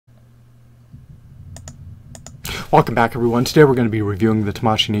Welcome back, everyone. Today we're going to be reviewing the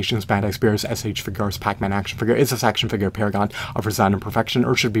Tamashi Nation's Bandai Spears SH Figuarts Pac-Man action figure. Is this action figure a paragon of design and perfection,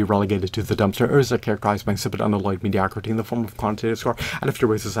 or should be relegated to the dumpster, or is it characterized by insipid unalloyed mediocrity in the form of quantitative score? And if you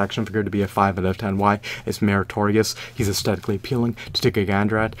rate this action figure to be a 5 out of 10, why? It's meritorious, he's aesthetically appealing to take a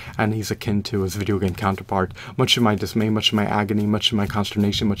gander at, and he's akin to his video game counterpart. Much to my dismay, much to my agony, much to my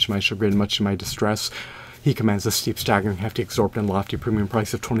consternation, much to my chagrin, much to my distress, he commands a steep, staggering, hefty, exorbitant, lofty premium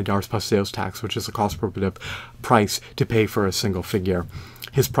price of $20 plus sales tax, which is a cost-prohibitive price to pay for a single figure.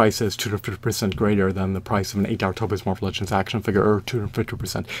 His price is 250% greater than the price of an 8-hour Toby's Marvel Legends action figure, or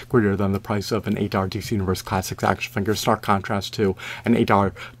 250% greater than the price of an 8-hour DC Universe Classics action figure. Stark contrast to an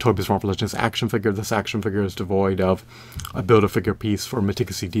 8-hour Toby's Marvel Legends action figure. This action figure is devoid of a build-a-figure piece for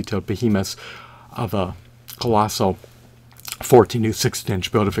meticulously detailed behemoths of a colossal 14 to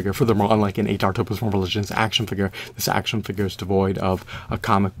 16-inch Build-A-Figure. Furthermore, unlike an 8-hour Toby's Marvel Legends action figure, this action figure is devoid of a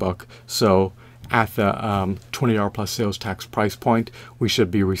comic book. So at the $20 plus sales tax price point, we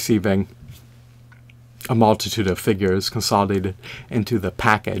should be receiving a multitude of figures consolidated into the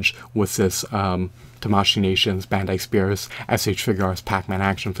package with this Tamashi Nation's Bandai Spears SH Figuarts Pac-Man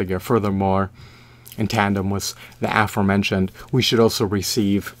action figure. Furthermore, in tandem with the aforementioned, we should also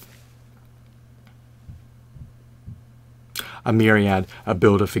receive a myriad of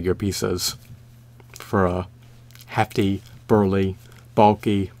Build-A-Figure pieces for a hefty, burly,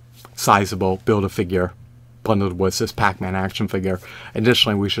 bulky, sizable Build-A-Figure bundled with this Pac-Man action figure.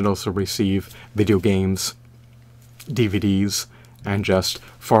 Additionally, we should also receive video games, DVDs, and just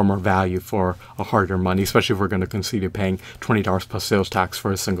far more value for a harder money, especially if we're going to consider paying $20 plus sales tax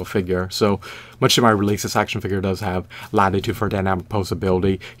for a single figure. So much to my release, this action figure does have latitude for dynamic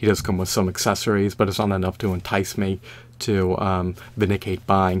posability. He does come with some accessories, but it's not enough to entice me to vindicate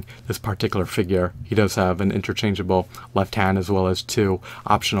buying this particular figure. He does have an interchangeable left hand as well as two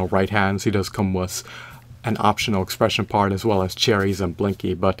optional right hands. He does come with an optional expression part as well as cherries and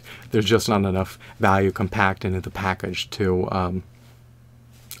blinky, but there's just not enough value compacted into the package to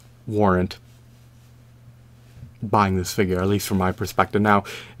warrant buying this figure, at least from my perspective. Now,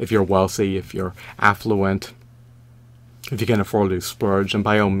 if you're wealthy, if you're affluent, if you can afford to splurge, and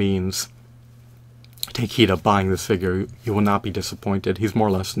by all means take heed of buying this figure, you will not be disappointed. He's more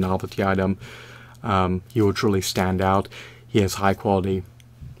or less a novelty item. He will truly stand out. He has high quality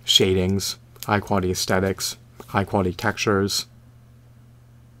shadings, high quality aesthetics, high quality textures,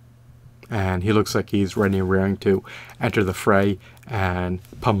 and he looks like he's ready and raring to enter the fray and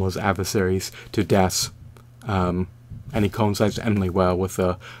pummel his adversaries to death. And he coincides eminently well with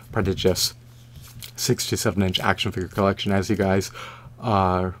the prodigious 6 to 7 inch action figure collection. As you guys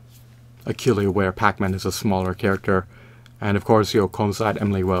are acutely aware, Pac-Man is a smaller character, and of course he'll coincide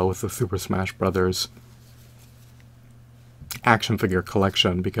eminently well with the Super Smash Bros. Action figure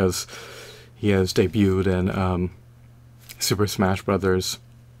collection, because he has debuted in Super Smash Bros.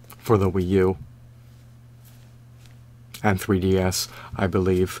 For the Wii U and 3DS, I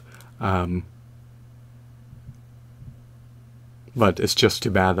believe. But it's just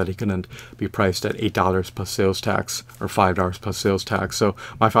too bad that he couldn't be priced at $8 plus sales tax, or $5 plus sales tax. So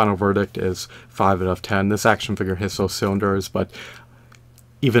my final verdict is 5 out of 10. This action figure hits those cylinders, but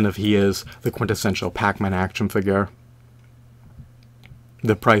even if he is the quintessential Pac-Man action figure,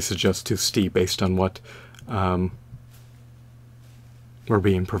 the price is just too steep based on what we're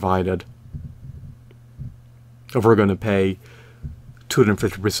being provided. If we're going to pay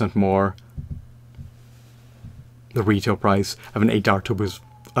 250% more the retail price of an 8-hour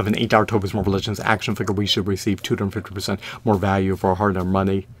Toby's Marvel Legends action figure, we should receive 250% more value for our hard-earned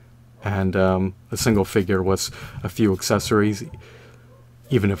money. And a single figure with a few accessories,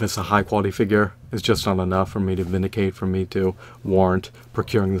 even if it's a high-quality figure, is just not enough for me to vindicate, for me to warrant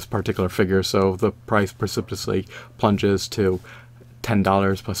procuring this particular figure. So the price precipitously plunges to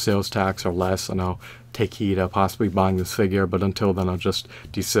 $10 plus sales tax or less, and I'll take heed of possibly buying this figure, but until then I'll just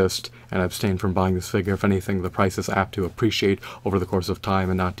desist and abstain from buying this figure. If anything, the price is apt to appreciate over the course of time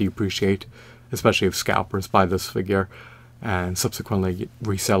and not depreciate, especially if scalpers buy this figure and subsequently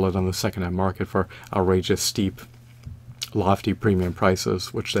resell it on the second-hand market for outrageous, steep, lofty premium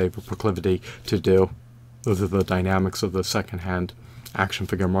prices, which they have a proclivity to do. Those are the dynamics of the second-hand action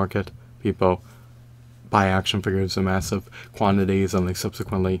figure market. People buy action figures in massive quantities and they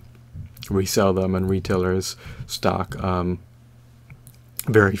subsequently resell them, and retailers stock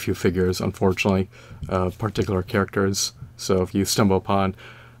very few figures, unfortunately, of particular characters. So if you stumble upon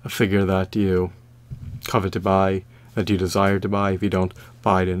a figure that you covet to buy, that you desire to buy, if you don't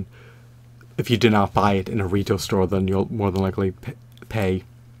buy it if you do not buy it in a retail store, then you'll more than likely pay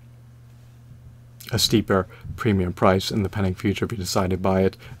a steeper premium price in the pending future if you decide to buy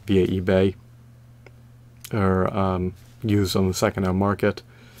it via eBay. are used on the second-hand market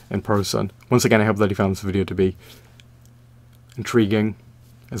in person. Once again, I hope that you found this video to be intriguing,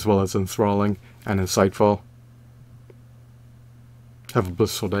 as well as enthralling and insightful. Have a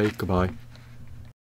blissful day. Goodbye.